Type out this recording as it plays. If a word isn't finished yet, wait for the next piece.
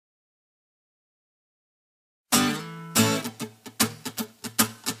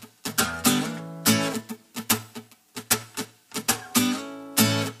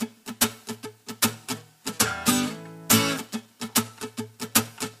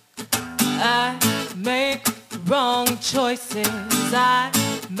I make wrong choices, I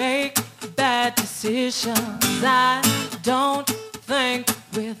make bad decisions, I don't think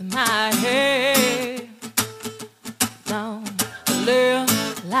with my head. No, I live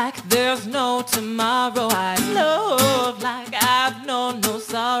like there's no tomorrow, I love like I've known no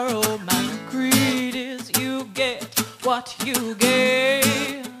sorrow. My creed is you get what you get.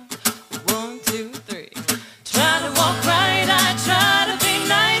 1, 2, 3. Try to walk right, I try to be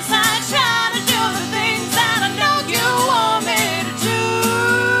nice, I try to do the things that I know you want me to do.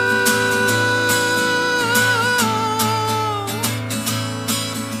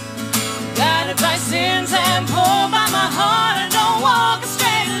 Guided by sins and pulled by my heart, I don't walk a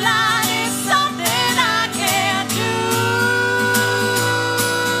straight line, it's something I can't do.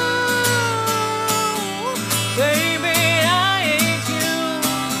 Baby, I ain't you.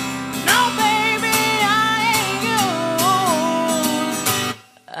 No, baby, I ain't you.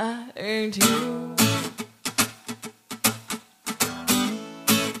 I ain't you.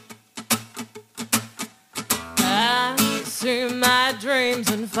 I see my dreams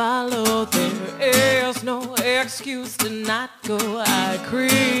and follow. There is no excuse to not go. I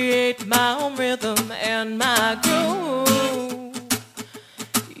create my own rhythm and my groove.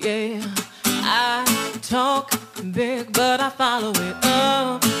 Yeah, I talk big, but I follow it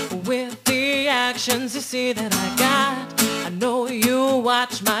up with the actions you see that I got. I know you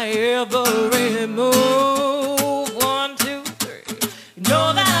watch my every move. 1, 2, 3. You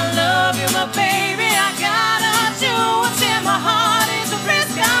know that I love you, my baby. I gotta do what's in my heart. It's a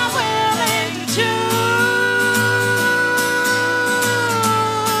risk I'm willing to choose.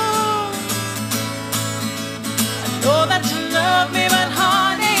 I know that you love me, but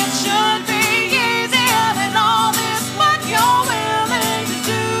honey, it should be easier than all this. What you're willing to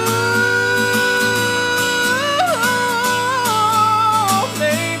do.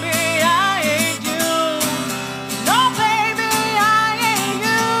 Baby, I ain't you. No, baby, I ain't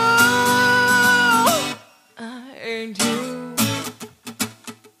you. I ain't you.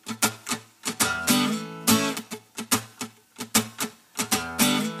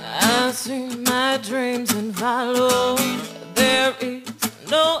 I see my dreams and follow. There is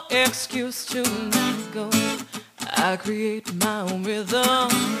no excuse to not go. I create my own rhythm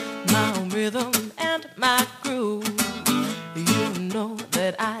and my groove. You know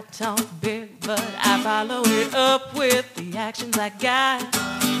that I talk big, but I follow it up with the actions I got.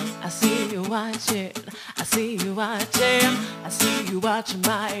 I see you watching, I see you watching, I see you watching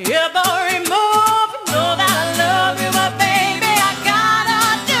my every move. You know that I love you, but baby, I gotta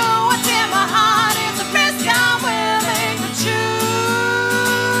do what's in my heart. It's a risk I'm willing to choose.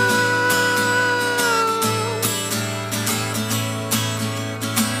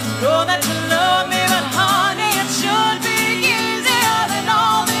 Know that you